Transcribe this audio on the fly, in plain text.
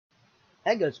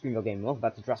Hey guys, GreenVeil Gaming, welcome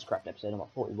back to Jurassic episode number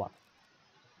 41.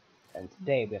 And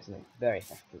today we have something very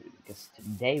special to do, because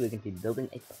today we're going to be building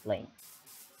a plane.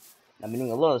 Now, I'm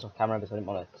doing a lot of this off camera because I didn't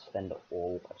want to spend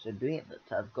all episode doing it, but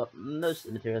I've got most of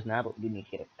the materials now, but we need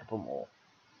to get a couple more.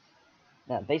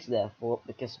 Now, basically therefore,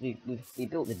 because we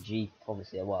built the Jeep,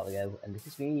 obviously, a while ago, and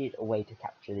because we needed a way to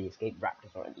capture the escaped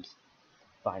raptors, or at least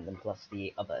find them, plus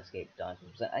the other escaped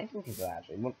dinosaurs. I think we can go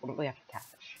actually. What do we have to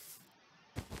catch?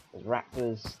 There's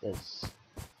raptors, there's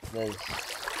what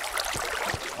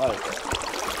is it?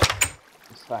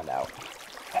 Let's find out.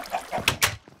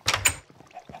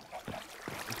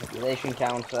 Population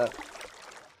counter.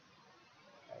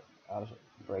 Right, I'll just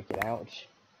break it out. Let's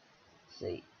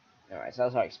see. Alright, so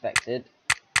that's what I expected.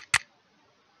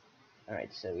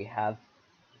 Alright, so we have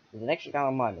there's an extra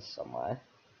gallon minus somewhere.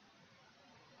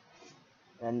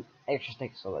 And extra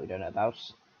stegosaur that we don't know about.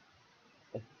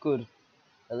 A good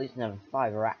at least another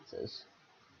 5 raptors.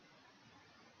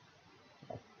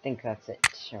 I think that's it.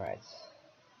 Alright.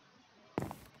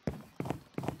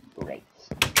 Great.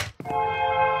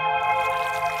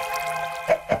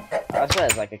 I swear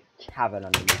there's like a cavern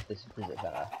underneath this visit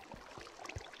center.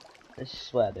 I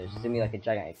swear there's gonna be like a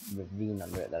gigantic ravine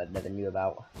under it that I never knew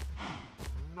about.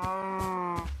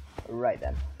 Right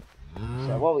then.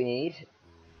 So what we need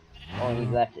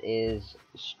left is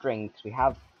string, because we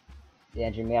have the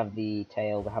engine, we have the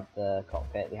tail, we have the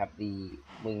cockpit, we have the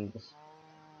wings,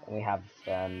 and we have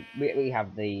we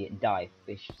have the dive,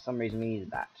 which for some reason we needed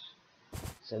that.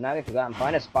 So now we have to go out and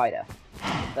find a spider.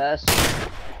 First,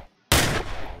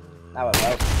 now it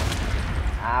will.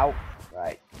 Ow!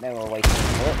 Right, no more wasting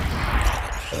bullets.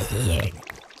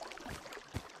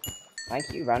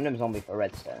 Thank you, random zombie, for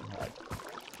redstone. Right.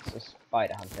 It's a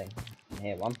spider hunting. I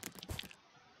hear one.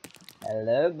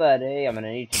 Hello, buddy. I'm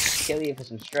gonna need to kill you for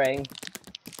some string.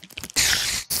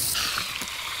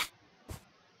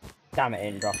 Damn it, it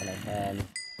didn't drop anything.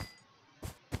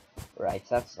 Right,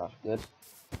 that's not good.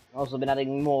 I've also been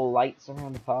adding more lights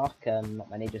around the park. Not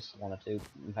many, just 1 or 2.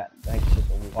 In fact, I think just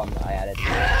the one that I added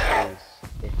is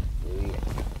if we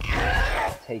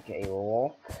take a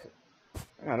walk.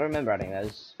 I don't remember adding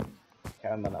those.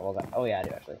 Can't remember when that was. Oh yeah, I do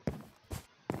actually.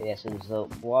 Yeah, so there's the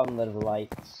one little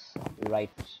light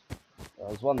right. Well,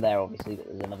 there's one there obviously, but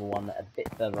there's another one a bit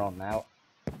further on now.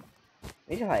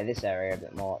 We need to light this area a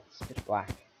bit more. It's pitch black.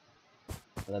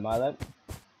 Hello, Milo.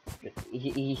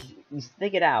 He's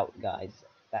figured out, guys,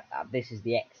 that this is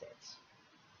the exit.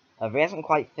 He hasn't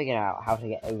quite figured out how to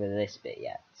get over this bit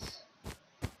yet.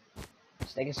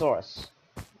 Stegosaurus.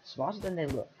 Smarter than they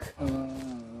look.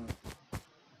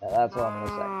 That's what I'm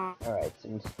gonna say. Alright,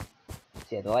 and so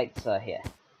yeah, the lights are here.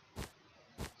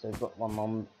 So we've got one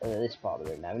on this part of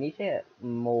the room now. We need to get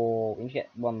more. We need to get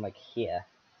one like here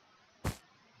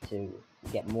to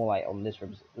get more light on this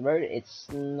room. The road, it's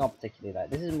not particularly light.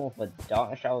 This is more for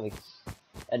darkness travel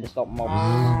and to stop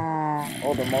mobs.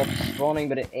 All the mobs spawning,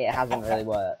 but it hasn't really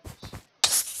worked.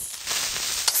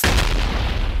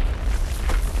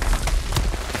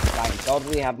 Thank God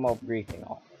we have mob griefing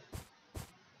off.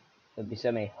 There'd be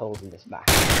so many holes in this map.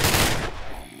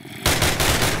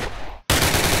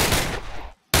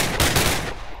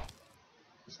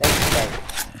 Stay still.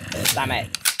 Damn it.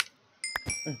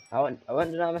 I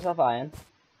won't deny myself iron.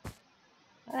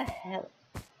 What the hell?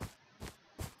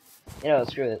 You know,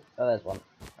 screw it. Oh, there's one.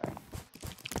 Right.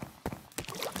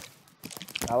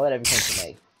 I'll let everything to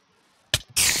me.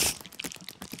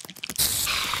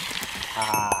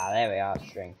 Ah, there we are,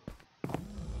 string.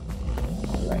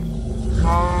 Right.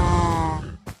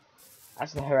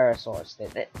 That's the Herrerasaurus.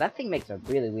 That thing makes a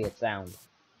really weird sound.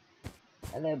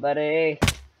 Hello, buddy.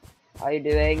 How you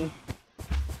doing?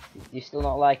 You still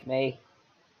not like me?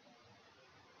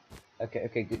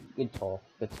 Okay, good talk.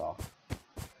 Good talk.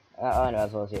 I know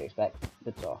as well as you expect.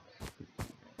 Good talk.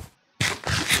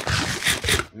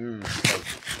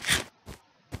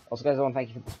 Also, guys, I want to thank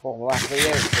you for the support in the last video.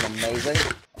 It's been amazing.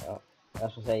 I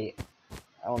also say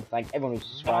I want to thank everyone who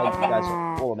subscribed. You guys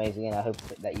are all amazing, and I hope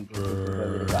that you can enjoy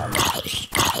the design.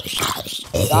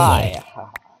 Die!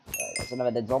 That's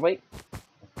another dead zombie.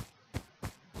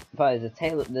 But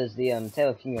there's the tail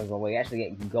of Kingdoms one where you actually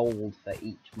get gold for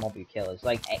each mob you kill. It's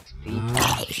like XP.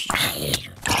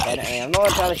 I'm not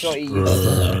entirely sure what you use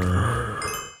it.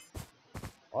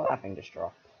 What that thing just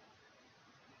dropped?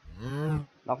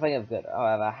 Nothing of good. Oh,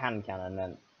 I have a hand cannon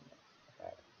then.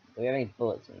 Right. Do we have any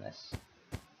bullets in this?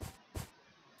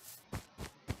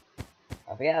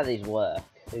 I forget how these work.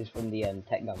 These from the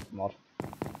Tech Guns mod.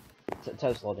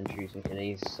 Toast Lord introduced me to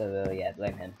these, so yeah,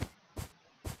 blame him.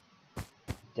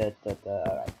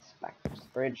 Alright, back to the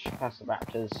bridge, past the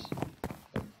raptors.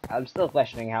 I'm still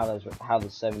questioning how there's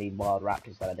so many wild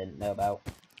raptors that I didn't know about.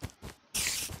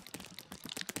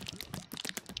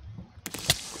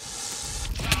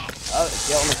 Oh, it's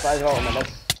the ultimate size of ultimate.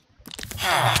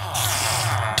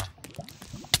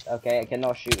 Okay, I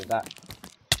cannot shoot at that.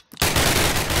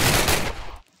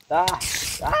 Ah!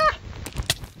 Ah!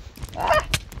 Ah!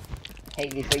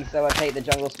 Hate these things so much. Hate the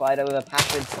jungle spider with a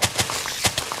passion.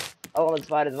 Ultimate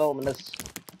spider's ultimate.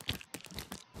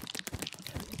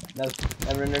 No. No.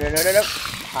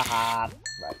 Haha.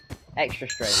 Right. Extra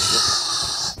strange.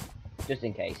 Just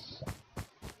in case.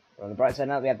 On the bright side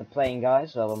now we have the playing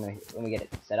guys, so when we get it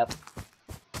set up,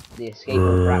 the escape of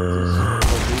raptors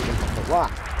will be even the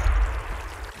one.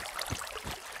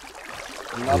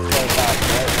 Not so fast,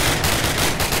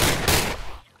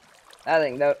 right? That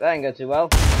didn't go too well.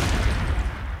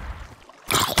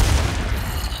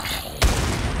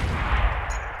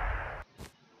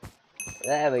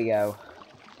 There we go.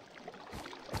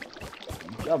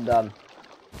 Job done.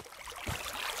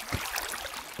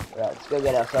 Right, let's go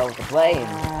get ourselves a plane.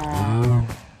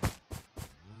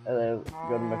 Hello,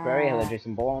 Jordan McCrary. Hello,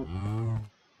 Jason Bourne.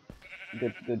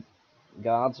 Good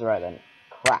guards. Right then,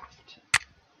 craft.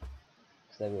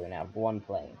 So we now have one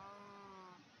plane,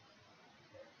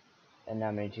 and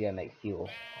now we need to go make fuel.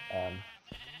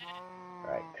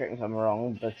 Right, correct me if I'm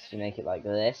wrong, but to make it like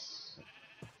this.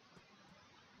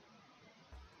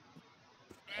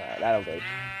 Alright, that'll do.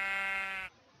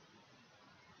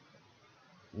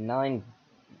 9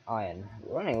 iron.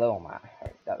 We're running low on that.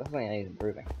 Right, that's something I need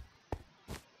improving.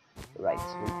 Right,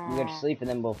 we'll go to sleep and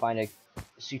then we'll find a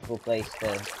suitable place to...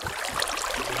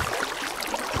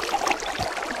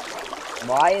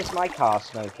 Why is my car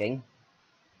smoking?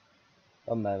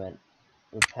 One moment.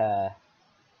 Repair.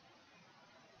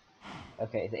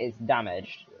 Okay, it's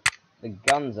damaged. The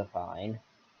guns are fine.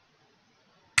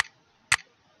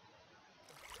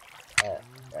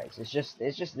 Right, so it's just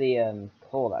the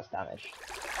core that's damaged.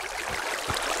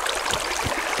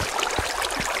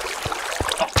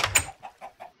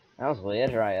 That was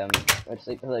weird, right? Let's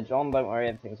sleep. Hello, John. Don't worry,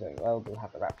 everything's going well. We'll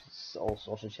have the raptors all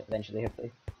sorted eventually,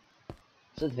 hopefully.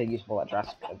 Something useful like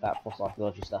Jurassic, that fossil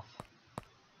archaeology stuff.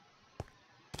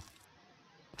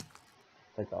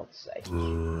 For God's sake.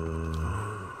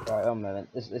 Right, one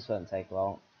moment. This won't take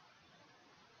long.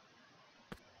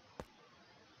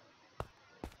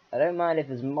 I don't mind if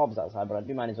there's mobs outside, but I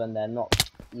do mind is when they're not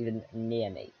even near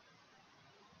me.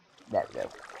 There we go.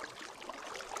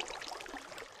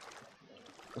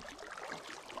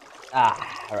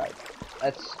 Ah, right.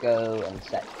 Let's go and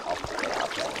set off our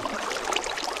plane.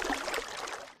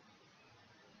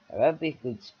 That'd be a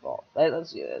good spot.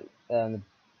 Let's ooh,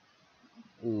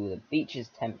 the beach is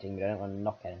tempting, but I don't want to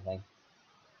knock anything.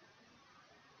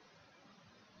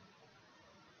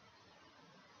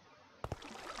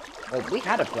 Wait, we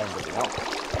had a plane, did we not?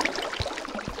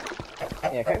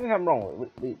 Yeah, correct me if I'm wrong.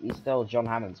 We stole John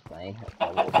Hammond's plane.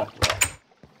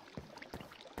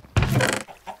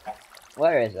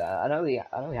 Where is that? I know we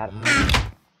had a plane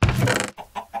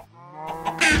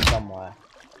somewhere.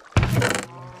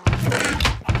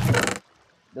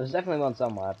 There was definitely one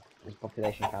somewhere. There's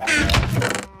population count.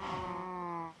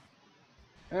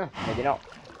 Oh, maybe not.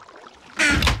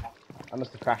 I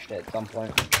must have crashed it at some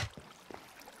point.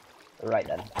 Right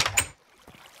then.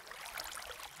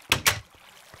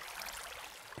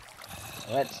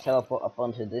 Let's teleport up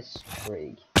onto this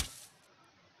tree.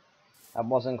 That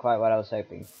wasn't quite what I was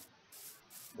hoping.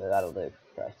 But that'll do.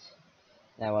 Right.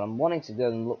 Now what I'm wanting to go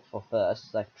and look for first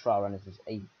is like a trial run. There's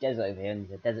a desert over here and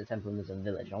there's a desert temple and there's a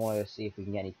village. I want to go see if we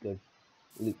can get any good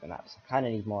loot from maps. I kinda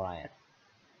need more iron.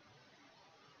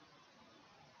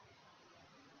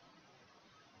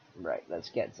 Right, let's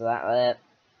get to that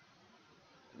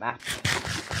map.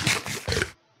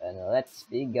 And let's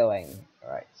be going.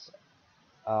 Right.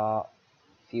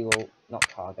 Fuel, not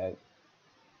cargo.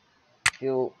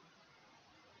 Fuel.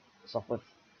 Software.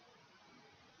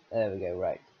 There we go,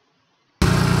 right.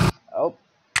 Oh.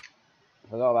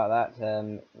 Forgot about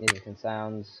that. Music and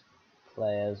sounds.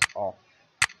 Players off.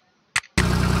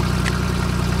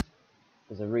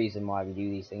 There's a reason why we do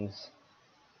these things.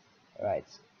 Right.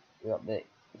 We got the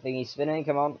thingy spinning,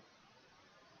 come on.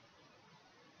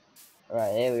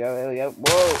 Right, here we go.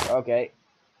 Whoa, okay.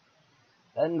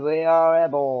 And we are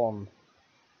airborne.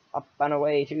 Up and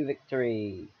away to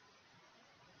victory.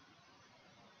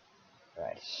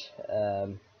 Right.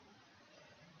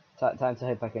 Time to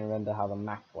hope I can remember how the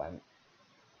map went.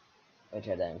 Which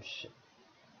I don't.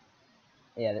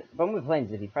 Yeah, the problem with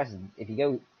planes is if you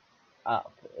go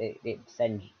up, it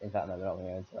sends. In fact, no, we're not going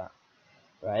to go into that.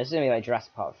 Right, it's going to be like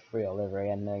Jurassic Park 3 all over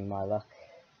again, knowing my luck.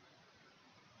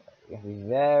 You have to be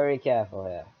very careful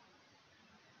here.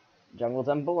 Jungle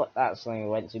Temple, that's something we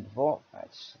went to before.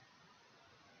 Right.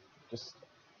 Just.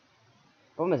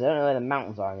 Problem is, I don't know where the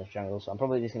mountains are in this jungle, so I'm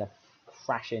probably just going to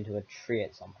crash into a tree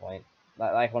at some point.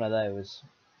 Like one of those.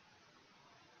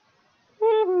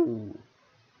 Woohoo!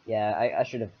 Yeah, I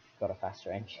should have got a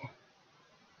faster engine.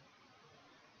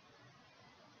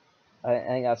 I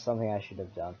think that's something I should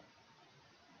have done.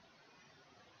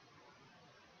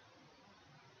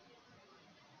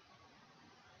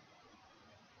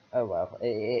 Oh well,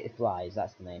 it flies,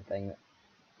 that's the main thing.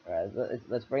 Right,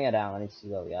 let's bring it down. I need to see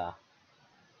where we are.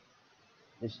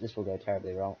 This will go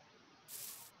terribly wrong.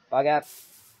 Bug up.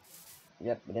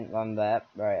 Yep, we didn't land there.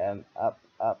 Right, up,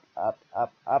 up, up,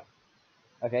 up, up.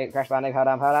 Okay, crash landing, hold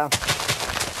down, hold down.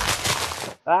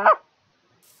 Ah!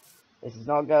 This is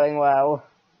not going well.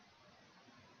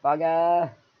 Bugger!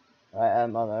 Right, oh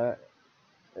no.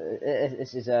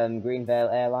 This is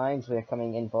GreenVeil Airlines. We're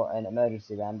coming in for an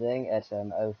emergency landing at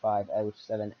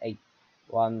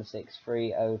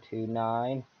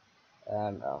 050781630029.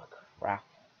 Oh crap.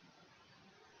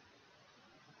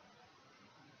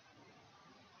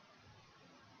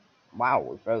 Wow,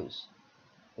 we froze.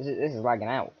 This is lagging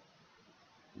out.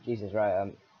 Jesus,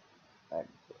 right, right,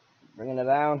 bringing it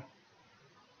down.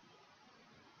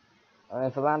 I'm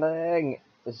in for landing.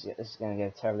 This is gonna go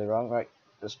terribly wrong. Right,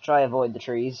 just try avoid the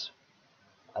trees.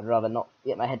 I'd rather not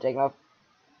get my head taken off.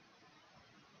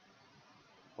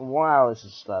 Wow, this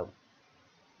is slow.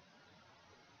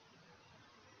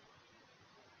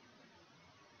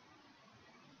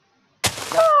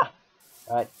 Ah!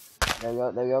 Right, there we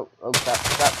go, there we go. Oh crap,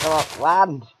 crap, come on,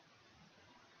 land!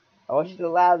 I want you to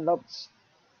land, not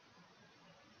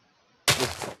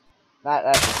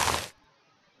that's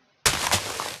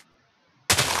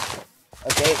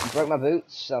okay, broke my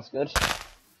boots, that's good.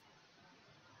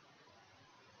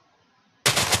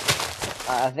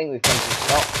 I think we've come to a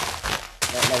stop.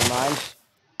 No, never mind.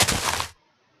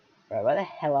 Right, where the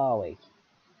hell are we?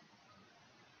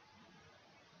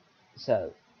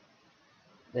 So,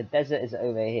 the desert is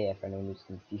over here for anyone who's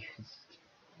confused.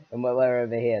 And we're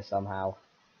over here somehow.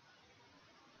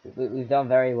 We've done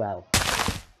very well.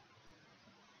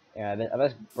 Yeah, I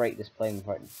best break this plane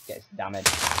before it gets damaged.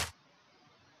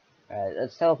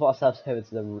 Let's teleport ourselves over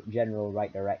to the general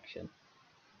right direction.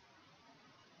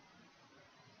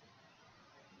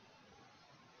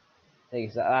 I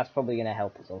think that's probably going to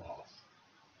help us a lot.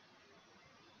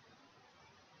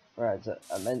 Right, so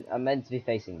I'm meant to be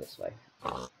facing this way.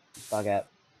 Bug out.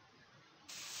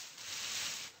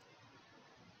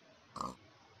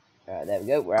 Alright, there we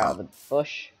go. We're out of the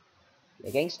bush.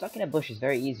 Yeah, getting stuck in a bush is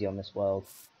very easy on this world.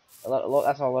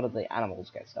 That's how a lot of the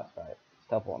animals get stuck. Right, let's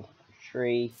teleport onto the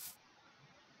tree.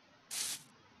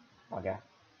 Okay,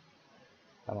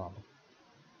 come on.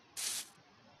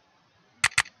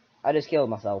 I just killed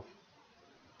myself.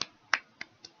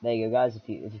 There you go, guys. If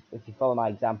you follow my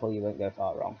example, you won't go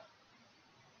far wrong.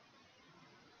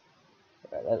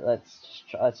 Right, let's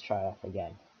try off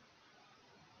again.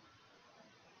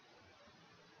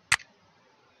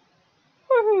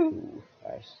 Woohoo!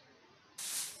 Nice.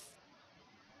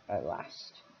 At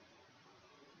last.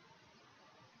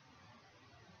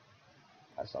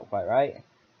 That's not quite right.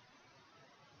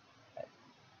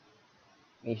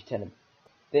 We need to turn a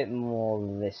bit more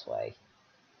this way.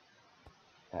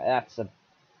 That's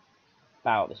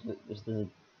about this.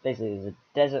 Basically, there's a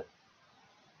desert.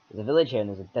 There's a village here, and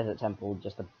there's a desert temple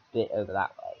just a bit over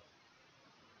that way.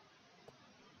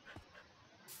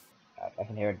 I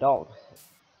can hear a dog.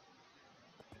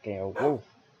 I can hear a wolf.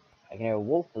 I can hear a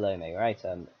wolf below me. Right.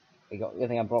 Good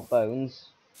thing I brought bones.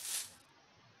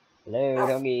 Hello,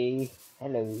 doggy.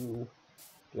 Hello. Do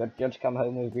you want to come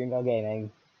home with GreenVeil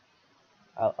Gaming?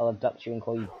 I'll abduct you and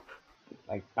call you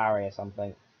like Barry or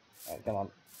something. Right, come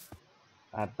on.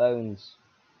 I have bones.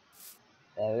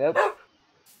 There we go.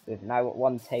 We've now got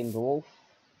one tamed wolf.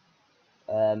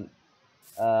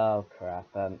 Oh crap.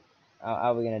 How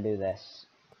are we gonna do this?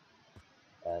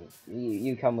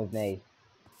 You come with me.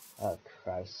 Oh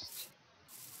Christ.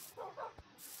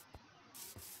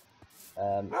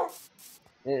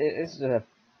 This is a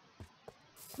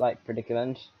slight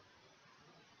predicament.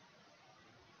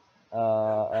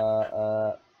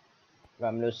 I'm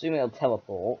gonna assume it'll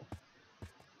teleport.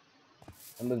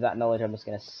 And with that knowledge, I'm just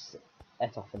gonna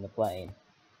set off in the plane.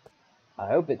 I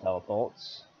hope it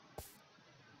teleports.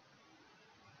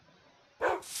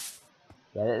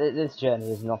 Yeah, this journey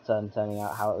is not turning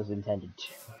out how it was intended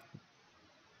to.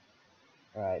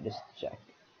 Alright, just check.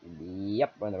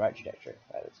 Yep, we're on the right trajectory.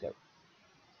 Right, let's go.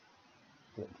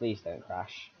 Please don't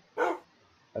crash.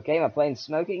 Okay, my plane's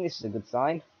smoking. This is a good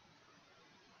sign.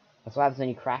 That's what happens when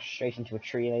you crash straight into a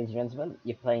tree, ladies and gentlemen.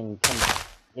 Your plane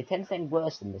tends to end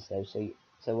worse than this, though, so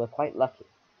we're quite lucky.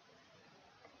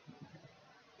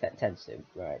 Tends to.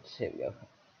 Right, here we go.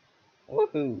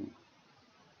 Woohoo!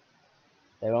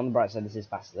 So on the bright side, this is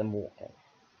faster than walking.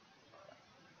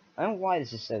 I don't know why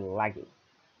this is so laggy.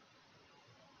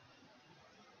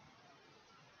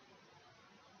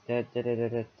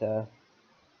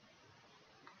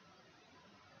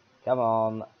 Come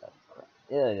on.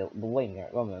 Ew, the wing.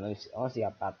 Right, one minute, I want to see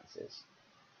how bad this is.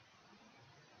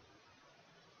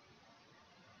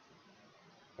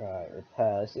 Right,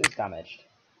 repair. Let's see what's damaged.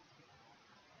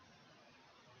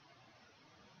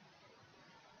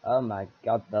 Oh my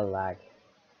god, the lag.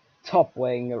 Top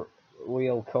wing,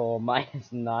 wheel core,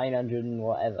 minus 900 and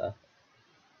whatever.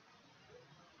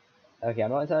 Okay,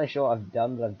 I'm not entirely sure what I've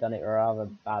done, but I've done it rather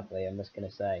badly, I'm just gonna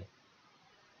say.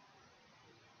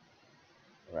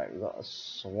 Right, we've got a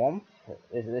swamp.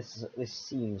 This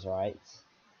seems right.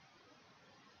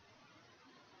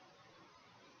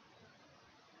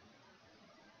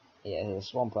 Yeah, the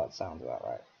swamp, that sounds about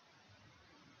right.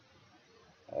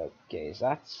 Okay, is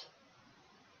that?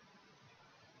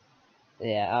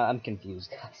 Yeah, I'm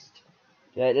confused, guys.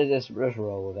 Yeah, just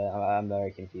roll with it. I'm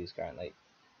very confused currently.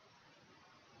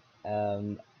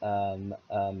 Bugger.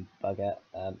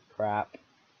 Crap.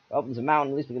 Oh, there's a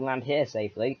mountain. At least we can land here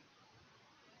safely.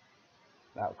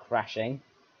 Without crashing.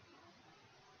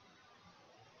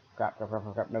 Crap. No,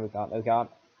 we can't. No, we can't.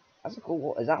 That's a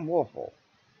cool. Is that a waterfall?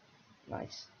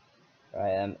 Nice.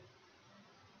 Right.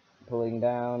 Pulling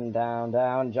down.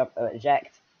 Jump.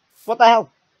 Eject. What the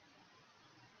hell?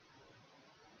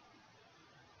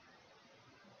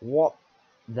 What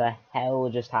the hell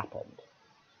just happened?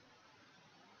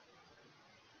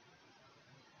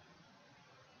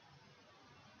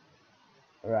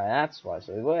 Right, that's why.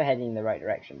 So we were heading in the right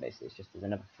direction, basically. It's just there's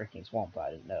another freaking swamp that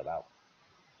I didn't know about.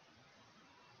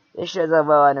 This shows how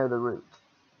well I know the route.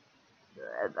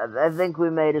 I think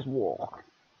we may just walk.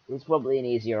 It's probably an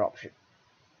easier option.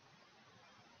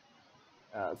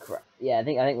 Oh crap! Yeah, I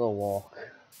think we'll walk.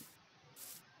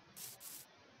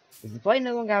 Does the plane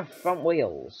no longer have front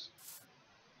wheels?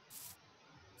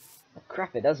 Oh,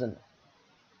 crap! It doesn't.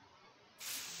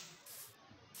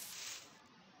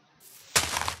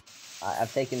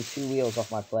 I've taken 2 wheels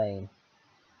off my plane.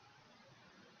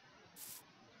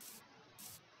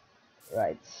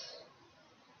 Right.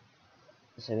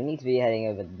 So we need to be heading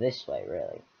over this way,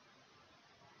 really.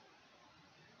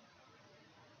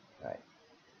 Right.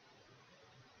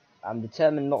 I'm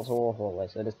determined not to walk all the way,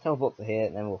 so just teleport to here,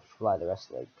 and then we'll fly the rest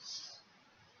of the legs.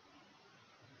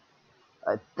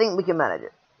 I think we can manage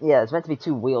it. Yeah, there's meant to be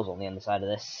 2 wheels on the underside of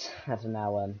this. That's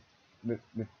now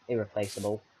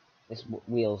irreplaceable. This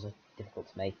wheels are difficult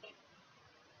to make,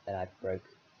 and I broke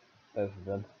both of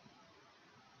them.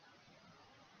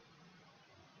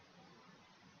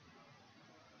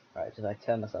 Right, so if I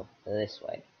turn myself this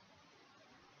way.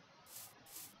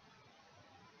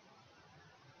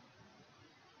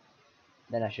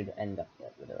 Then I should end up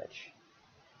at the village.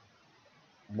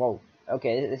 Whoa.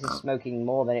 Okay, this is smoking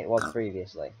more than it was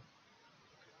previously.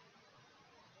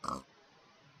 You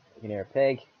can hear a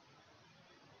pig.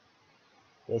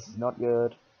 This is not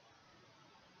good.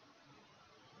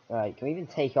 Right, can we even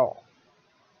take off?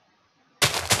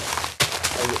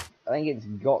 I think it's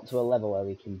got to a level where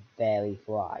we can barely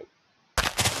fly.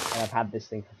 And I've had this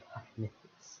thing for 5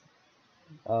 minutes.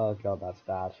 Oh god, that's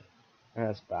bad.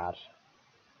 That's bad.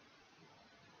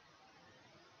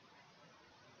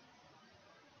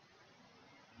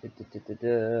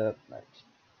 Right.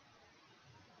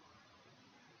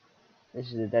 This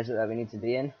is the desert that we need to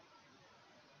be in.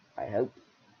 I hope.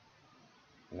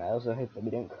 And I also hope that we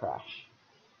don't crash.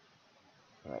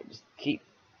 Alright, just keep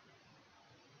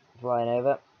flying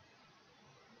over.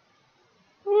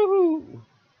 Woohoo!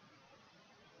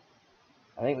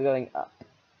 I think we're going up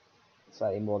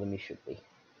slightly more than we should be.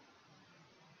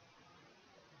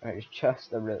 Alright, just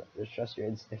trust your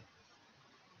instinct.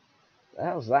 What the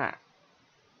hell's that?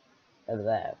 Over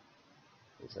there.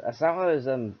 Is that one of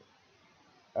those,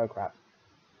 oh crap.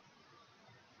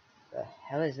 The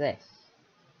hell is this?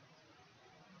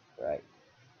 Right.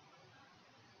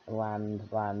 Land,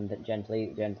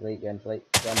 gently.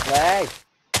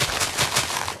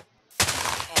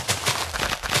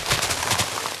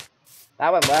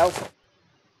 That went well.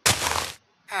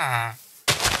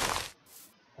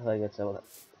 Very good. So what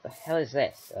the hell is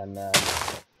this? And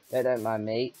don't mind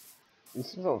me.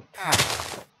 It's some sort of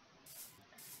cat.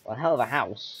 Well, hell of a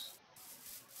house.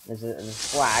 There's a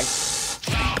flag.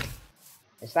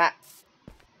 Is that?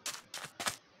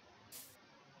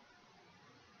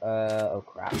 Oh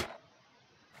crap.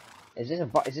 Is this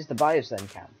the Biosyn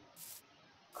camp?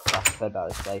 Crap, I've heard about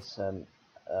this place. Oh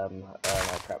no,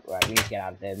 crap. Right, we need to get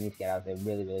out of here. We need to get out of here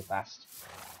really fast.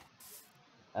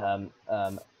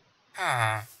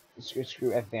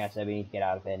 Screw everything I said. We need to get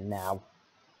out of here now.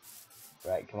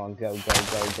 Right, come on, go.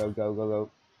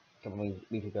 Come on,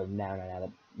 we could go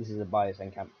now. This is a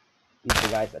biosyn camp. These are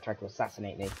the guys that tried to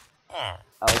assassinate me. I'll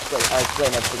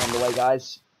explain everything on the way,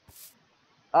 guys.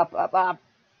 Up!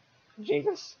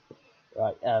 Jesus.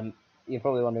 Right, you're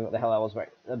probably wondering what the hell I was. Right,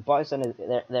 Biosyn is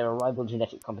they're a rival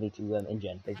genetic company to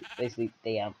InGen. Basically,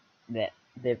 they've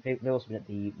also been at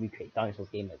the Recreate Dinosaurs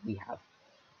game that we have.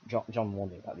 John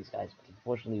warned me about these guys, but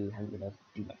unfortunately we haven't been able to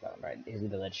do much about them. Right, here's the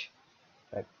village.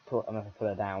 Right, I'm gonna put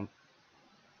her down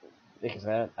because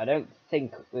I don't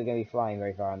think we're gonna be flying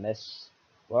very far on this.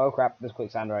 Whoa, crap! There's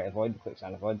quicksand. Right, avoid the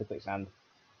quicksand. Avoid the quicksand.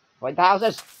 Avoid the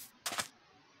houses.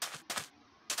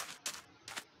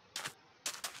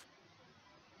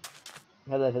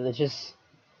 Hello, villagers.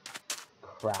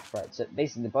 Crap. Right, so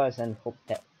basically the Biosyn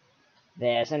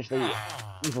they're essentially an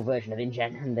evil version of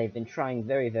InGen, and they've been trying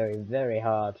very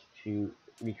hard to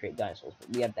recreate dinosaurs, but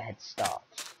we had the head start,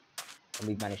 and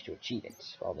we've managed to achieve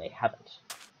it, while they haven't.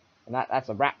 And that's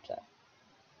a raptor.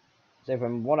 So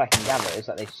from what I can gather, is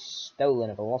that they've stolen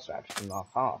a velociraptor from our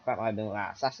park. That might have been what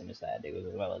that assassin was there to do,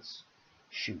 as well as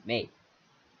shoot me.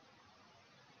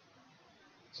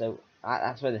 So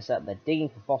that's where they're set. They're digging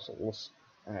for fossils.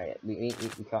 Alright, we need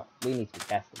to be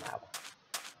careful now.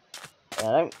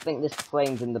 I don't think this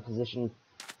plane's in the position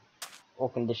or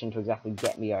condition to exactly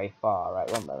get me very far.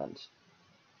 Right, one moment.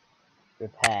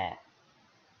 Repair.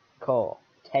 Core.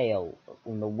 Tail.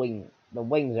 And the wing. The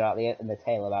wings are out the and the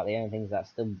tail are about the only things that are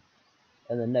still,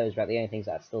 and the nose are about the only things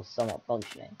that are still somewhat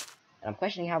functioning. And I'm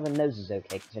questioning how the nose is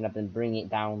okay, because I've been bringing it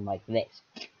down like this.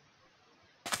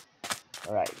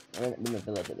 Alright, we're in the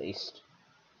village at least.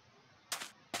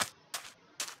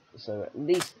 So at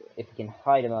least if we can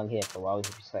hide among here for a while, we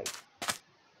can be safe.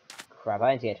 Crap,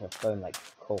 I need to get to a phone like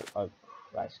Cole. Oh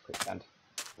Christ, quicksand.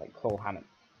 Like Cole Hammond.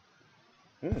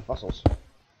 Fossils.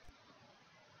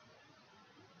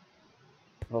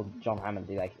 Well, John Hammond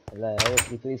be like, hello,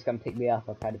 can you please come pick me up?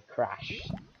 I've kind of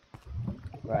crashed.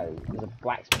 Right, there's a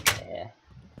blacksmith here.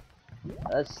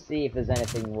 Let's see if there's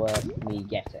anything worth me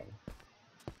getting.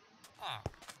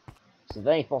 So if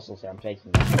there are any fossils here, I'm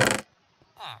taking them.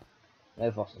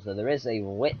 No fossils, so there is a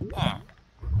whip.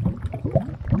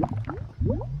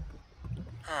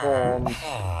 Thorns,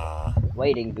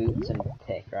 wading boots, and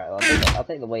pick. Right, well, I'll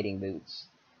take the wading boots.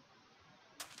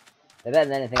 They're better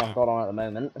than anything I've got on at the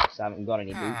moment, because I haven't got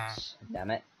any boots. Damn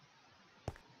it.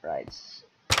 Right.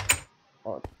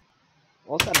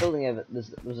 What's that building over?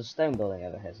 There's a stone building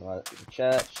over here somewhere. There's a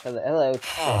church. Hello. Tim's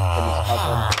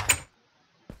cousin.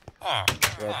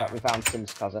 Yeah, we found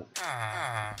Tim's cousin.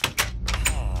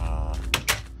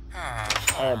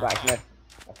 Hello, blacksmith.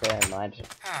 Okay, never mind. What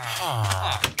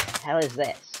the hell is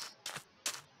this?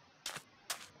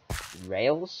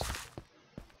 Rails?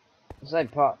 This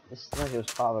like it was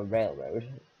part of a railroad.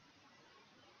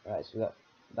 Right, so we got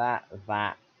that.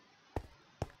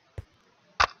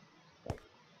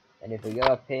 And if we go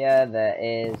up here, there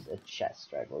is a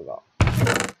chest. Right, what we got?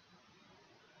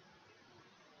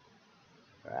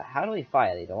 Right, how do we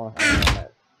fire these? I want to know.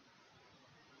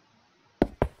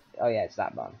 Oh yeah, it's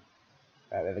that one.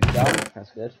 Right, we have a gun.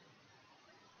 That's good.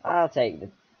 I'll take the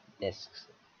discs.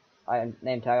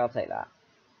 Name tag. I'll take that.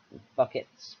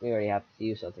 Buckets. We already have a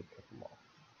few, so I'll take a couple more.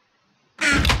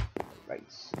 Right.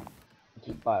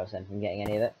 Keep Biosyn from getting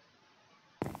any of it.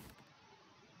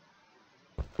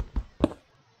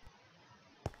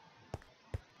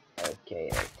 Okay,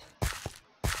 right.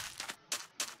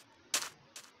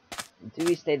 Do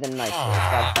we stay the night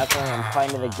shift? That's what I'm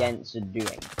kind of against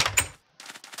doing.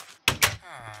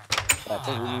 But I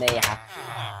think we may have to.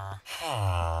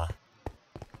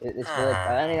 This village,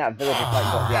 I think that village has like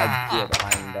got the idea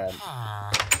behind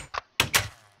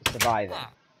surviving.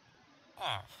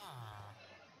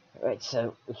 Right,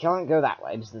 so we can't go that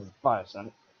way because there's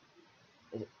Biosyn.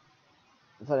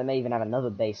 So they may even have another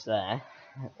base there.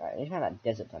 Right, I need to find that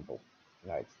desert temple.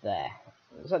 No, it's there.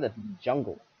 It's like the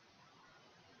jungle.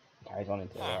 It carries on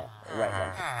into the right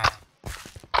then.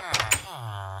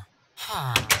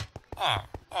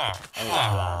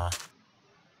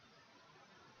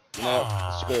 You know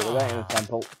what? Screw it, we're going to the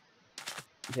temple.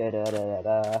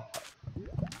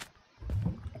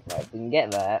 Right, if we can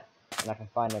get there, and I can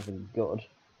find anything good,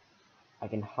 I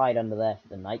can hide under there for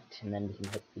the night, and then we can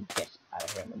hopefully get out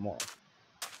of here in the morning.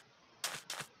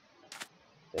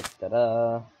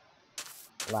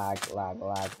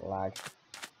 Lag.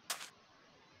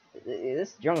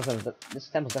 This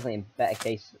temple's definitely in better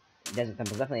case. Desert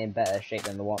temple's definitely in better shape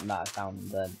than the one that I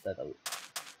found the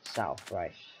south.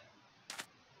 Right.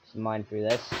 Just mine through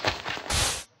this.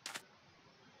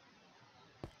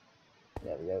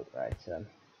 There we go. Right.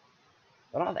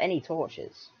 I don't have any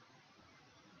torches.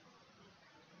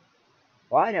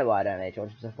 Well, I know why I don't have any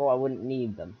torches. I thought I wouldn't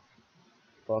need them.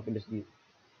 Or I could just use.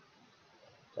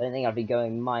 So I don't think I'd be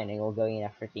going mining or going in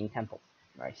a freaking temple.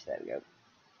 Right, there we go.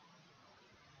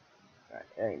 Right,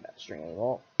 there ain't that string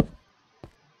anymore.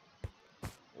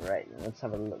 Right, let's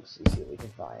have a look, see what we can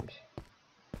find.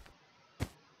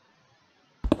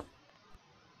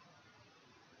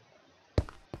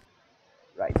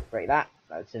 Right, break that.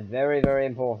 That's very, very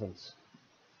important.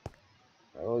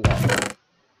 Right, what we got?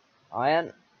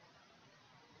 Iron.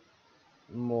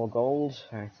 More gold.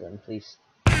 Right, then please.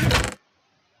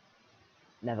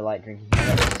 Never like drinking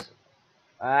pellets.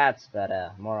 That's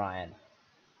better. More iron.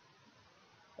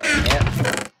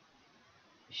 Yep.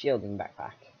 Shielding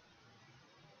backpack.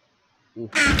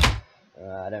 Oof.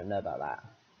 I don't know about that.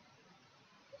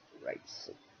 Right.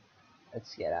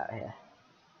 Let's get out of here.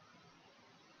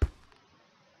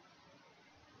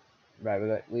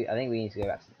 Right, I think we need to go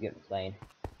back to get the plane.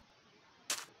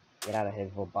 Get out of here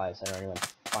before Biocenter or anyone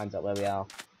finds out where we are.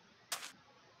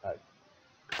 Oh.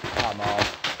 Come on.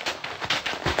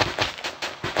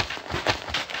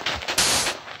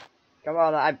 Come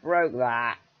on, I broke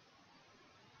that.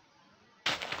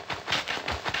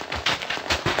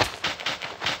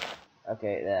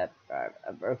 Okay, there. Right,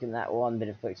 I've broken that one bit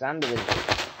of quicksand.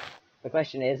 The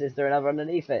question is there another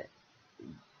underneath it?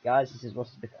 Guys, this is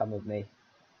what's become of me.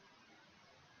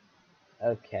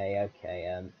 Okay, as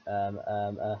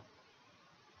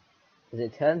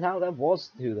it turns out there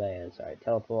was 2 layers. Alright,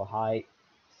 teleport height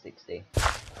 60.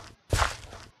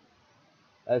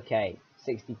 Okay,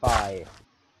 65.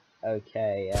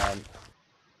 Okay,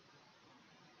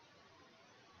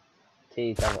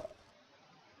 T double.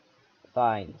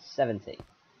 Fine, 70.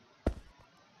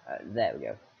 There we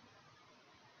go.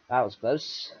 That was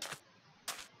close.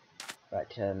 Right,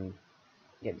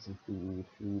 get me some food.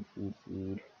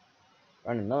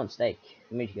 Running low on steak.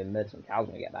 We need to go murder some cows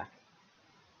when we get back.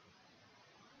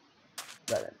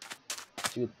 Right then.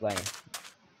 Shoot the plane.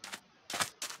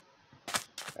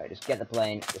 Right, just get the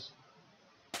plane. Just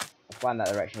fly in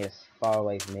that direction as far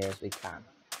away from here as we can.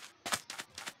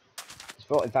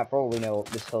 In fact, for all we know,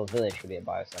 this whole village could be a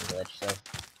biosand village, so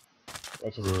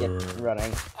let's just get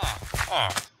running.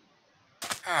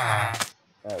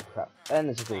 Oh crap. And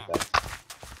there's a creeper.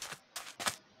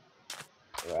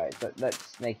 Right, but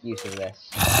let's make use of this.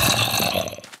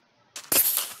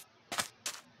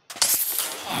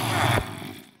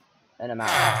 And I'm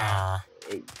out.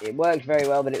 It worked very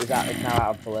well, but it's now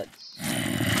out of bullets.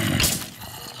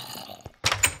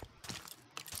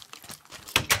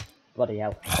 Bloody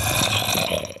hell.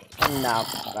 No.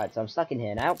 Right, so I'm stuck in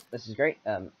here now. This is great.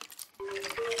 There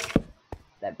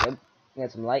we go.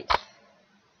 Get some light.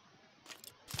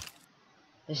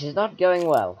 This is not going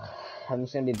well. I'm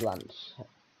just gonna be blunt.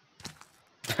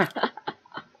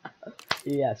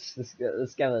 Yes, the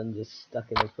skeleton just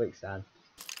stuck in the quicksand.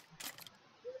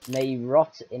 May you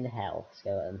rot in hell,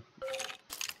 skeleton.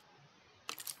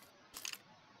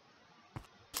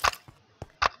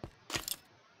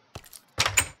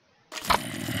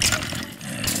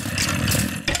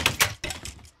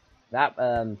 That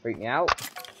freaked me out.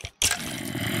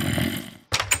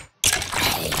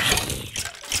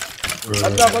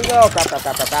 Let's go! Crap,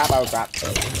 oh crap.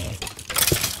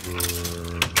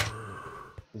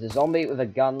 There's a zombie with a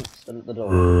gun stood at the door.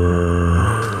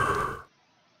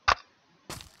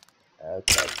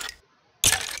 Okay.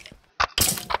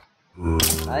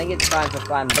 I think it's time for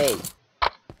plan B.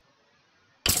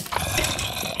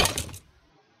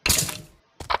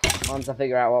 Once I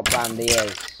figure out what plan B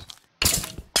is.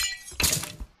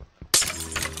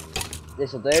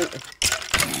 This'll do.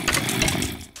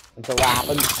 Until that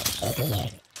happens.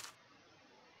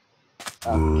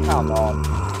 Oh, come on.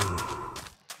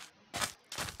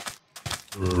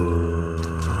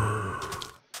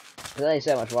 There's only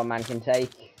so much one man can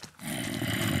take.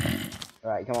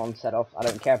 Right, come on, set off. I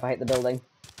don't care if I hit the building.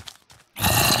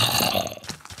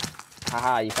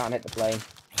 Haha, you can't hit the plane.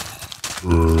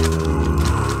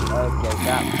 Okay,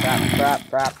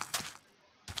 crap.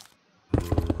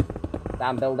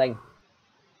 Damn building.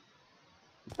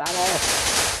 Damn it.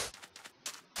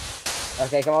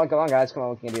 Okay, come on, guys. Come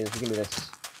on, we can do this.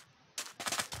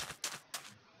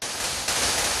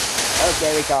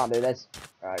 Okay, we can't do this.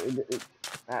 Alright,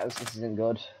 this isn't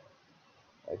good.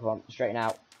 Okay, come on, straighten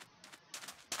out.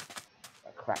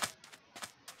 Oh, crap.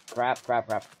 Crap. Okay,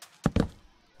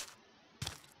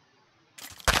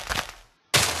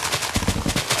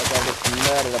 just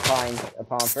murdered a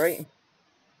palm tree.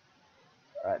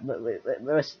 Alright, but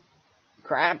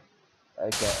crap.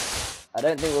 Okay. I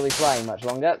don't think we'll be flying much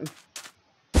longer.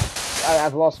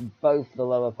 I've lost both the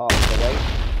lower parts of the weight.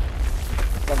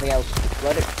 Something else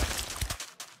exploded.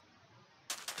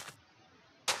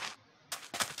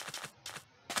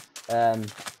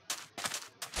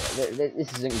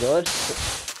 This isn't good.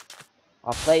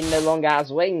 Our plane no longer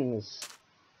has wings.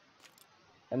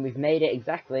 And we've made it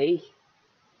exactly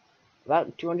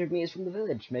about 200 meters from the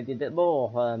village. Maybe a bit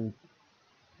more.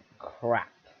 Crap.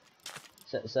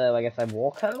 So I guess I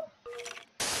walk home?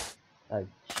 Oh,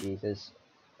 Jesus.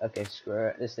 Okay, screw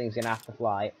it. This thing's gonna have to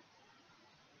fly.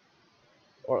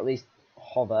 Or at least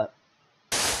hover.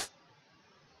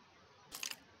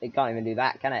 It can't even do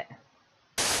that, can it?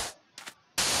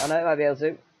 Oh no, it might be able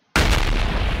to.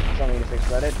 Something just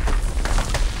exploded.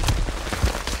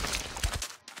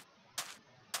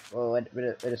 Well,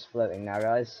 we're just floating now,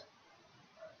 guys.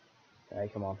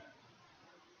 Alright, come on.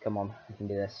 Come on, we can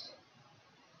do this.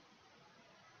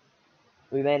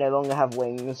 We may no longer have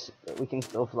wings, but we can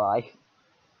still fly.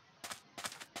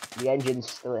 The engine's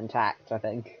still intact, I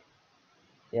think.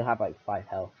 You'll have like 5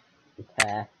 health.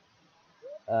 Repair.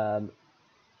 Oh,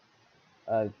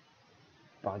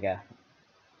 bugger.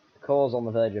 The core's on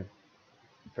the verge of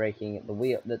breaking. The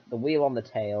wheel on the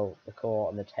tail, the core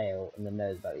on the tail, and the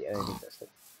nose about the only thing.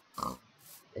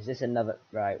 Is this another?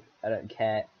 Right, I don't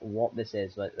care what this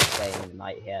is, but we're staying in the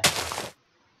night here.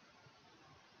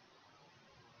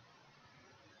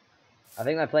 I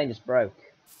think my plane just broke.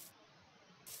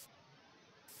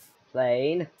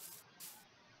 Plane.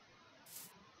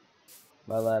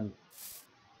 Well,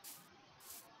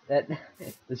 there's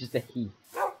just a he. Is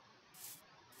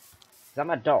that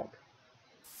my dog?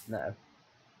 No.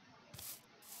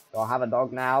 Do I have a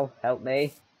dog now? Help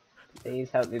me. Please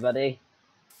help me, buddy.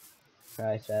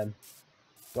 Right, got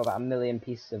about 1 million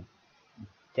pieces of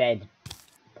dead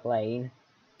plane.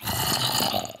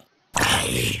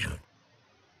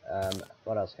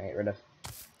 What else can I get rid of?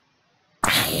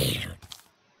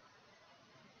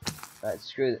 Right,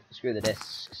 screw the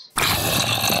discs.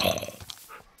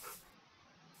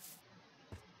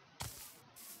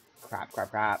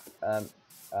 Crap.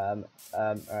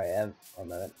 Alright, 1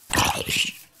 moment.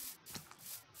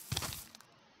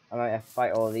 I might have to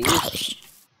fight all of these.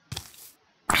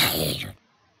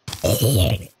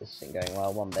 This isn't going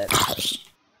well, one bit.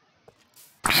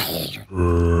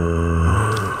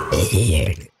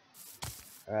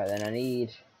 Alright, then I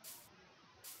need...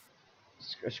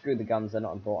 Screw the guns, they're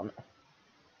not important.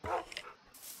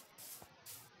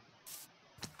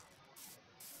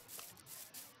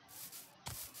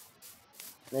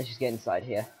 Let's just get inside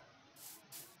here.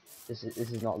 This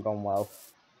has not gone well.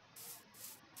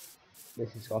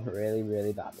 This has gone really,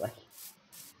 really badly.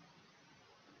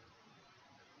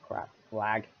 Crap.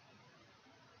 Flag.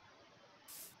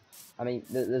 I mean,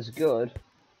 there's good,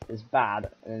 there's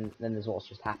bad, and then there's what's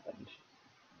just happened.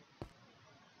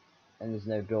 And there's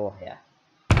no door here.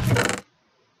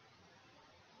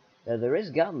 Though there is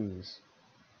guns.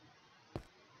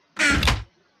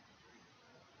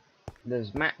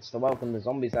 There's mats to welcome the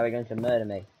zombies that are going to murder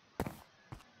me.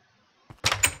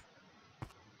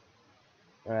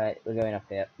 Alright, we're going up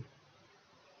here.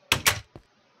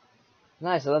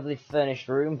 Nice, a lovely furnished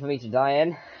room for me to die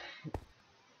in.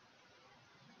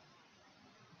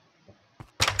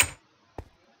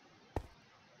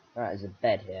 Alright, there's a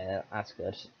bed here, that's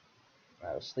good.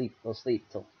 Right, we'll sleep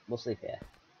here.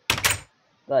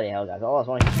 Bloody hell, guys, all I was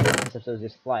wanting to do in this episode is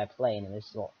just fly a plane, and this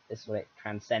is what it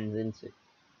transcends into.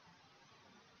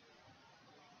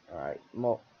 Alright,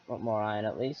 more iron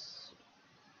at least.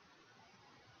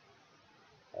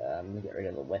 Let me get rid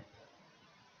of the whip.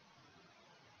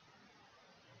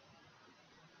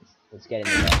 Let's get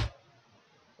in the bed.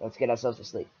 Let's get ourselves to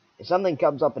sleep. If something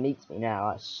comes up and eats me now,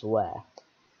 I swear.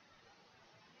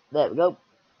 There we go.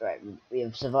 Right, we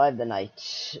have survived the night.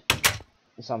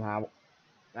 Somehow.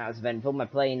 That was eventful. My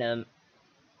plane, or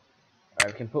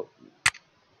we can put,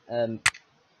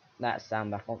 that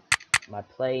sound back on. My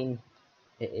plane,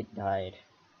 it died.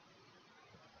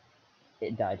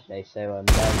 It died today, so,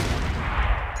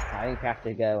 I think we have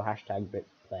to go hashtag rip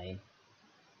plane.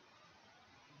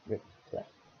 Rip plane.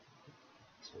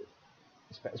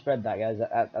 Spread that, guys.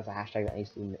 That's a hashtag that needs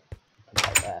to be put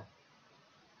out there.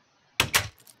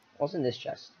 What's in this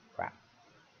chest? Crap.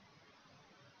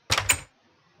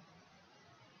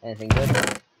 Anything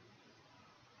good?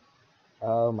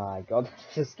 Oh my god,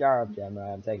 that's a scarab gem,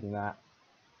 right, I'm taking that.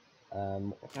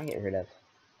 What can I get rid of?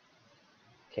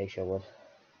 Acacia wood.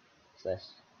 What's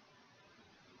this?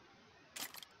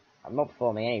 I'm not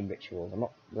performing any rituals, I'm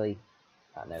not really...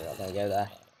 Oh, no, we're not gonna go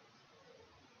there.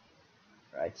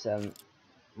 Right,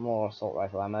 more assault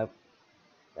rifle ammo.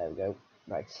 There we go.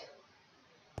 Right.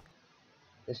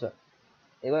 This one.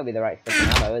 It won't be the right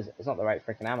freaking ammo, is it? It's not the right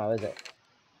freaking ammo, is it?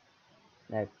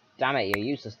 No. Damn it, you're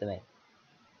useless to me.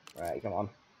 Right, come on.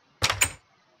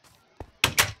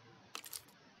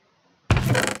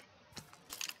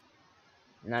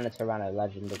 Nanotyranno,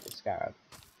 Legend of the Scarab.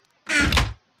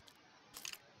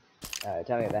 Alright,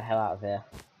 time to get the hell out of here.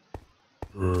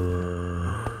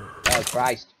 Oh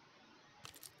Christ!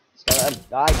 Skeleton!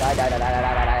 Die! Die! Die! Die! Die!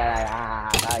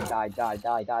 Die! Die! Die! Die!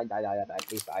 Die! Die! Die! Die! Die! Die!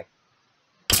 Please die!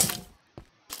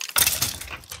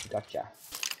 Gotcha.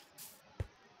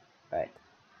 Right.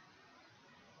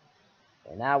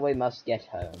 Okay, now we must get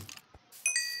home.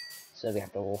 So we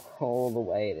have to walk all the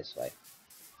way this way.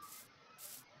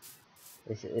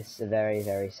 This is a very,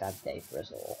 very sad day for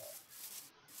us all.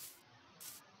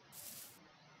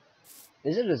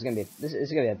 This is gonna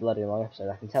be a bloody long episode.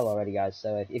 I can tell already, guys.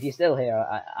 So if you're still here,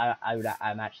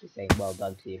 I'm actually saying well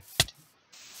done to you.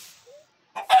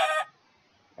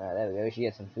 There we go. We should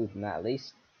get some food from that at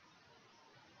least.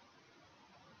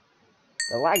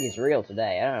 The lag is real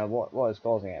today. I don't know what is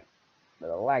causing it, but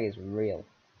the lag is real.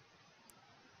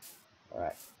 All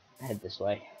right, head this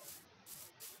way.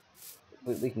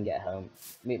 We can get home.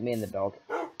 Me and the dog.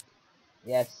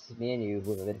 Yes, me and you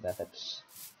with a bit of effort.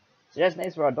 Suggest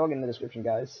names for our dog in the description,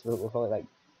 guys. We'll call it like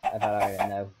I don't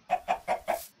know,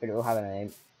 but it will have a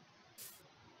name.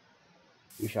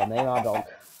 We shall name our dog,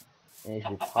 and it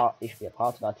should be a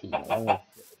part of our team, along with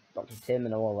Dr. Tim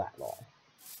and all that lot.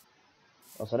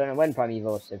 Also, I don't know when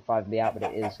Primeval Episode 5 will be out,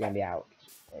 but it is going to be out.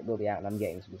 It will be out, and I'm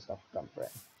getting some stuff done for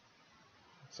it.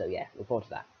 So yeah, look forward to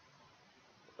that.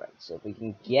 Right, so if we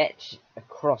can get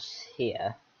across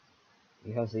here.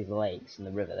 We come to these lakes and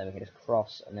the river, then we can just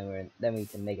cross, and then we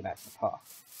can make it back to the park.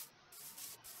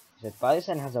 So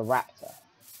Bison has a raptor,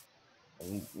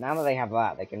 and now that they have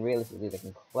that, they can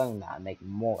clone that and make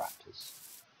more raptors.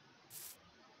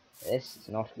 This is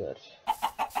not good.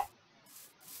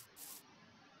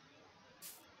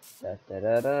 Da da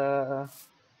da da.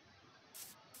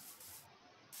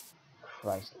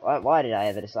 Christ, why did I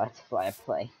ever decide to fly a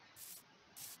plane?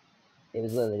 It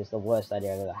was literally just the worst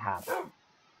idea I've ever had.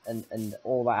 And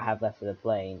all that I have left of the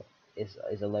plane is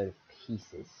a load of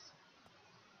pieces.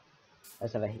 I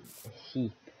just have a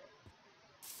heap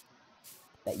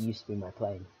that used to be my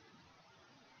plane.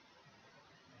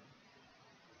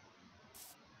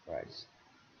 Right.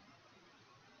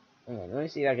 Hang on, let me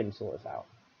see if I can sort this out.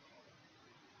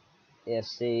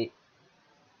 ESC.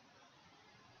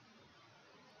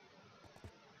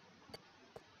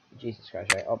 Jesus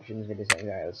Christ, right? Options, video setting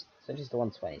variables. So just to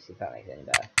 120, see if that makes it any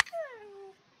better.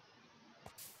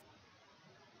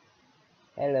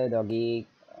 Hello, doggy.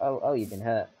 Oh, you've been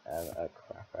hurt. Oh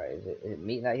crap! Right, is it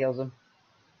meat that heals him?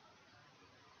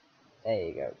 There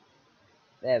you go.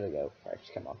 There we go. Right,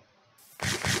 just come on.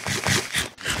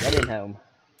 Get him home.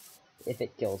 If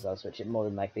it kills us, which it more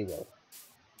than likely will.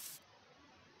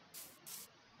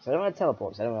 So I don't want to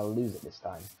teleport, so I don't want to lose it this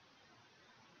time.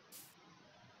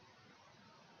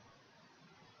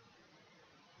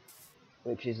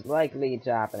 Which is likely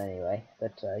to happen anyway.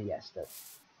 But yes,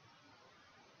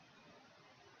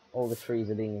 all the trees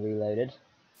are being reloaded.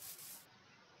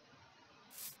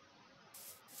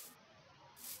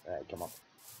 Alright, come on.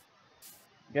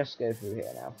 Just go through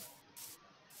here now.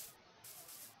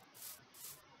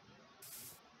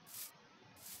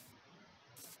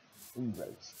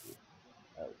 Roasted.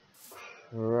 Oh,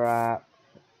 crap.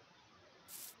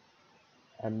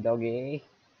 And doggy.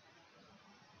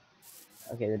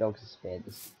 Okay, the dog's disappeared.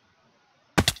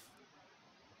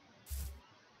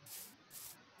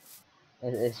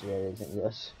 This really isn't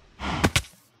good.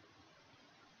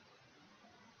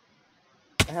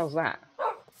 What the hell's that?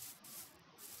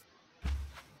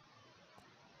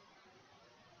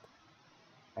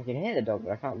 I can hear the dog,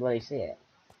 but I can't bloody see it.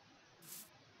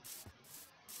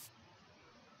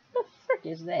 What the frick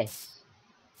is this?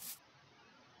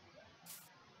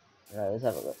 Right, let's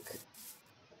have a look.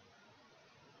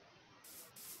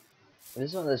 This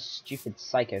is one of those stupid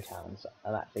psycho towns.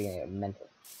 I'm actually gonna get mental.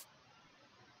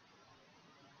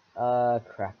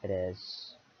 Crap it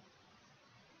is.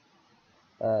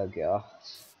 Oh god.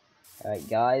 Alright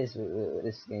guys,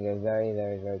 this is gonna go very,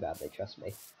 very, very badly, trust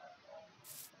me.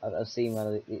 I've seen one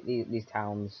of these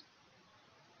towns.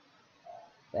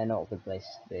 They're not a good place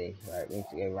to be. Right, we need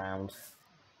to go round.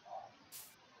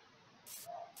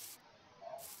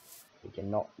 We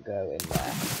cannot go in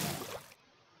there.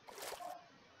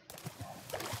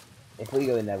 If we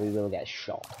go in there, we will get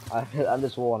shot. I'm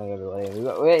just warning everybody. We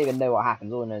don't even know what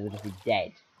happens. All we know is we'll just be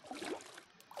dead.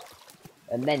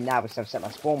 And then now, because I've set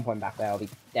my spawn point back there, I'll be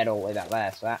dead all the way back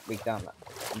there. So that we can't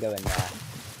go in there.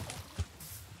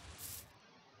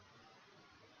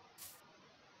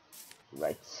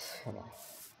 Right, come on.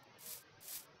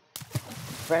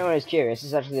 For anyone who's curious, this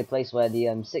is actually the place where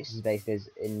the Sixers base is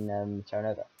in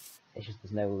Terranova. It's just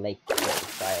there's no lake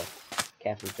style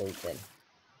carefully built in.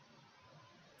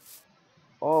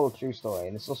 all a true story,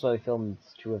 and it's also filmed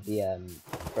two of the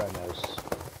promos.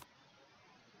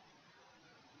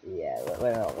 Yeah,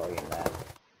 we're not going in there.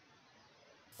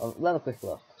 Well, let a quick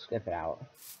look. Skip it out.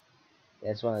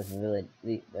 Yeah, it's one of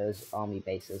those army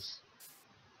bases.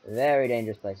 Very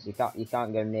dangerous places. You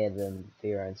can't go near them for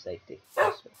your own safety.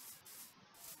 Trust me.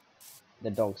 The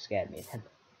dog scared me then.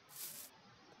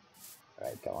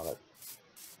 Alright, come on. Look.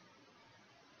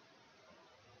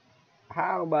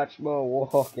 How much more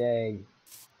walking?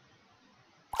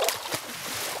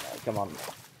 Right, come on.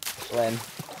 Swim.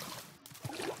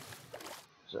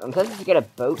 So, I'm tempted to get a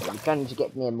boat, but I'm trying to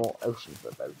get near more ocean for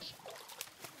a boat.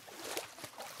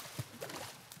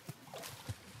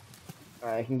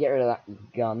 Alright, I can get rid of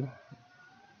that gun.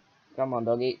 Come on,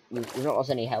 doggy. You've not lost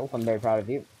any health. I'm very proud of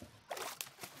you.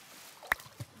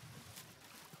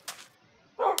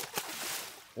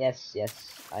 Yes,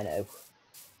 yes, I know.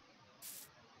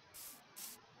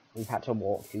 We've had to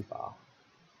walk too far.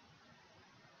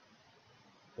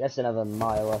 Just another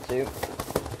mile or two.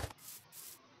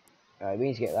 Alright, we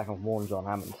need to get back on Warren John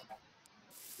Hammond.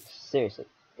 Seriously,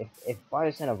 if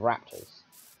Biosyn have raptors,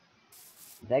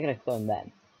 they're gonna clone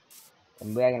them,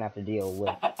 and we're gonna have to deal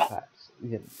with perhaps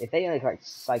if they only collect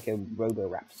Psycho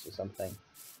Robo-Raptors or something.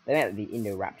 They might be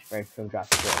Indoraptor from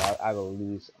Jurassic World. I will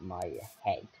lose my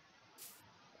head.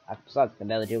 Besides, I can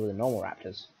barely deal with the normal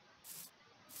raptors.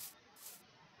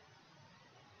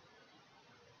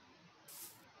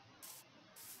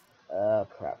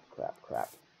 Crap.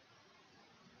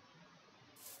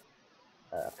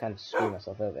 I've kind of screwed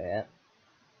myself over here.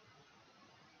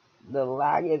 The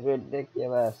lag is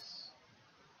ridiculous.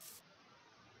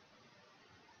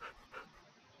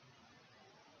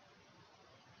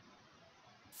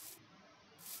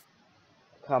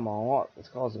 Come on, what is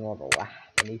causing all the lag?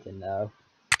 I need to know.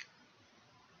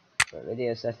 But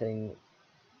video setting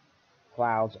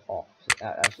clouds off.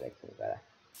 That actually makes it better.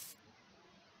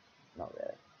 Not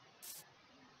really.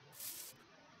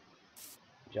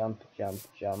 Jump.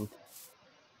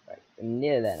 Right, we're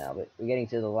near there now, but we're getting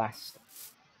to the last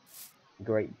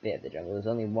great bit of the jungle. There's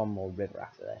only one more river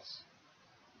after this.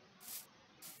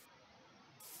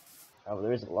 Oh,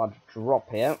 there is a large drop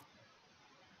here.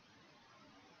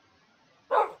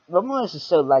 The one is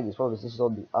so laggy, it's probably just all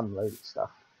the unloaded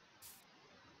stuff.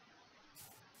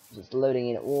 Just loading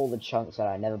in all the chunks that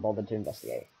I never bothered to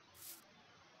investigate.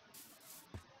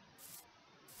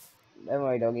 Don't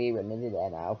worry, doggy, we're nearly there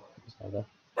now. Just over.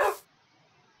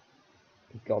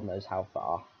 God knows how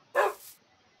far.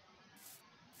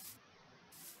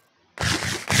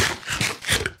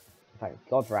 Thank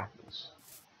God for apples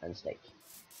and steak.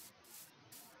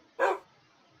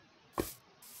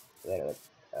 Wait,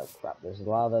 oh crap, there's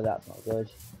lava, that's not good.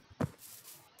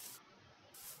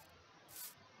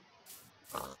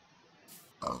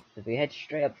 If we head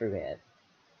straight up through here,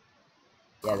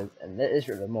 yeah, and this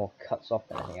river more cuts off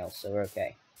than anything else, so we're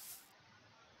okay.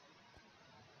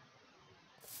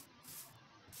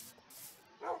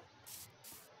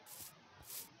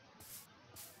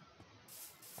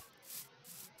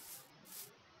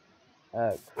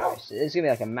 Oh Christ, it's gonna be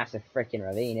like a massive freaking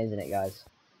ravine, isn't it, guys?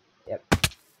 Yep.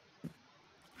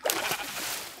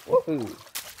 Woohoo!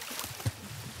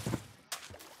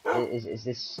 Is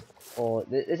this for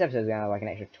this episode's gonna have like an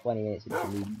extra 20 minutes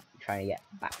of me trying to get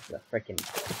back to the freaking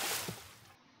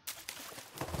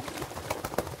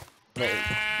the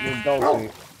dog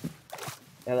food.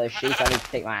 Hello sheep, I need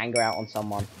to take my anger out on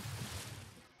someone.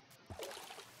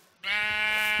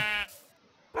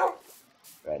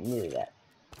 Right, nearly there.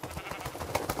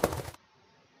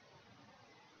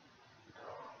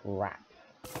 Crap.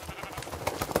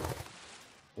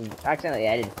 We accidentally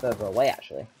headed further away,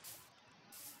 actually.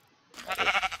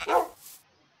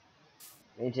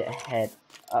 We need to head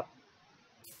up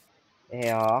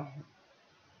here. Up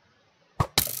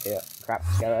here. Crap,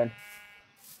 skeleton.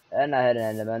 And I heard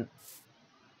an enderman.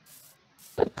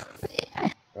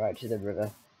 Right to the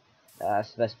river.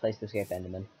 That's the best place to escape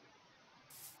enderman.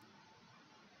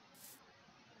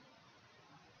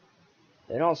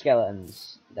 They're not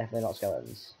skeletons. Definitely not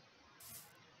skeletons.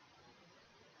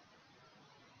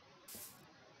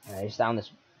 Just down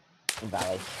this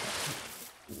valley.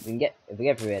 If we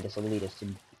get through here, this will lead us to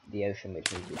the ocean,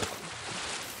 which means we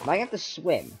might have to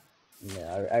swim.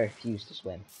 No, I refuse to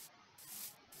swim.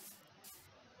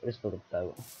 We'll just build a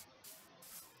boat.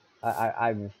 I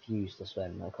refuse to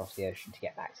swim across the ocean to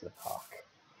get back to the park.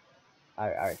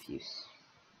 I refuse.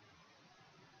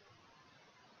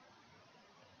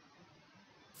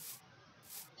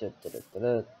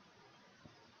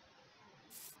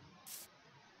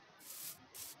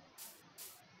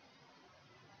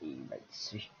 Right,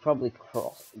 so we should probably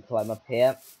climb up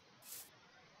here.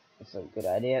 That's a good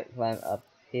idea. Climb up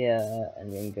here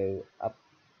and then go up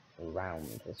around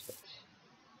this bit.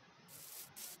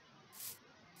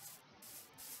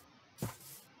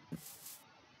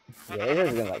 Yeah, this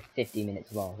is going to be like 50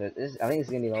 minutes long. So I think this is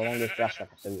going to be the longest Jurassic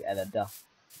episode we've ever done.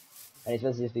 And it's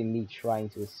supposed to just be me trying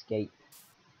to escape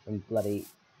from bloody...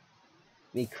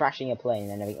 me crashing a plane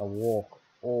and then having to walk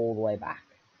all the way back.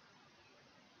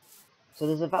 So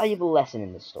there's a valuable lesson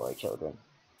in this story, children.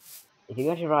 If you're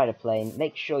going to ride a plane,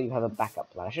 make sure you have a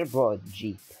backup plan. I should have brought a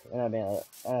jeep. Then I'd been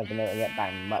able to get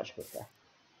back much quicker.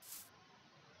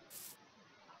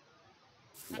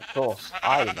 And of course,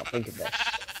 I did not think of this.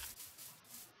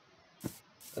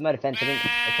 In my defense, I didn't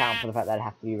account for the fact that I'd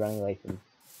have to be running away from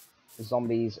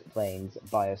zombies, planes,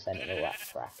 biocent, and all that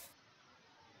crap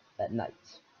at night.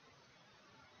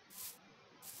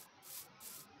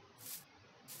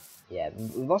 Yeah,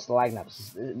 we've lost the lag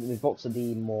maps. We've got to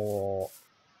be more.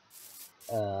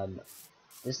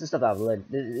 This is the stuff that I've loaded.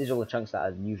 These are all the chunks that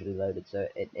I've usually loaded, so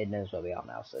it knows where we are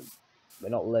now. So we're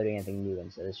not loading anything new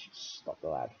in, so this should stop the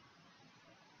lag.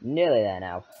 Nearly there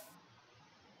now.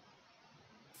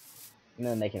 I'm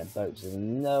gonna making a boat, so there's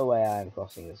no way I'm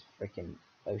crossing this freaking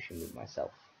ocean with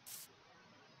myself.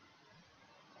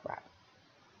 Crap.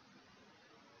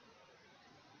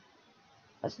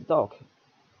 That's the dog.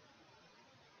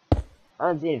 I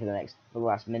haven't seen it for the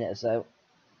last minute or so.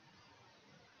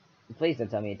 Please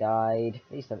don't tell me he died.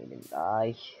 Please tell me he didn't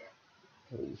die.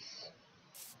 Please.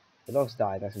 The dog's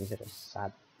died. That's gonna be such a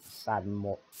sad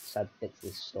bit to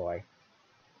this story.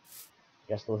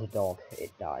 Just a little dog.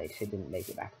 It died. It didn't make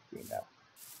it back to GreenVeil.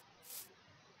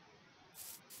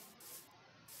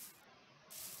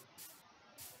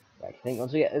 Right. I think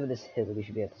once we get over this hill, we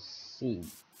should be able to see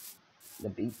the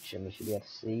beach, and we should be able to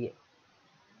see,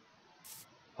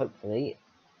 hopefully,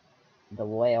 the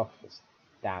way off this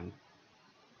damn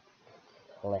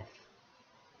cliff.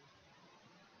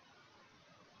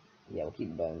 Yeah, we'll keep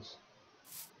the bones.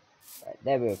 Right,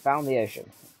 there we go, found the ocean.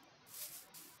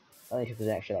 Only took us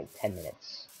an extra like 10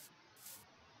 minutes.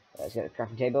 Right, let's get the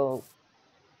crafting table.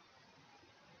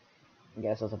 And get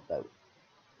ourselves a boat.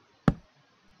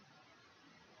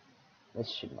 This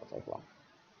should not take long.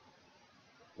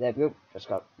 There we go, just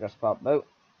got a boat.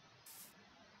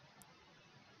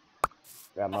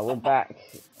 Grab my wood back,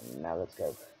 and now let's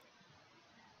go.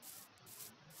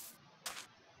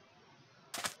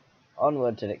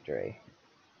 Onward to victory.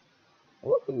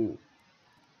 Woohoo!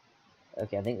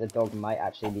 Okay, I think the dog might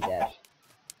actually be dead.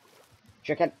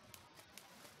 Chicken!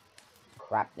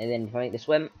 Crap, and then if I make the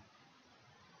swim.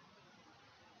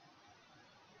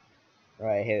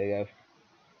 Right, here we go.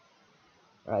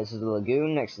 Right, this is the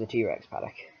lagoon next to the T-Rex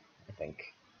paddock, I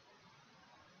think.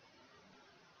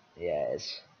 Yeah, it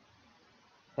is.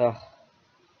 Ugh.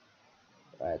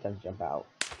 Right, time to jump out.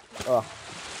 Oh,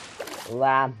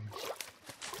 land.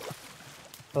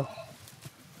 Oh.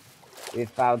 We've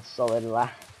found solid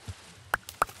land.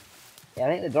 Yeah, I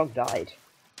think the dog died.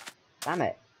 Damn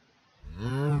it.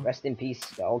 Rest in peace,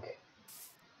 dog.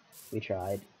 We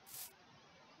tried.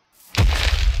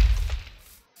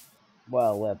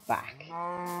 Well, we're back.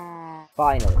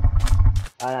 Finally.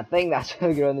 And I think that's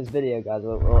going to go in this video, guys.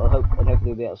 We'll hopefully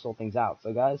we'll be able to sort things out.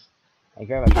 So, guys, thank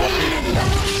you very much for watching.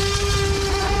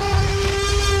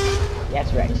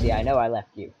 Yes, Rex, yeah, I know I left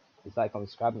you. Please like, comment,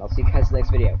 subscribe, and I'll see you guys in the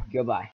next video. Goodbye.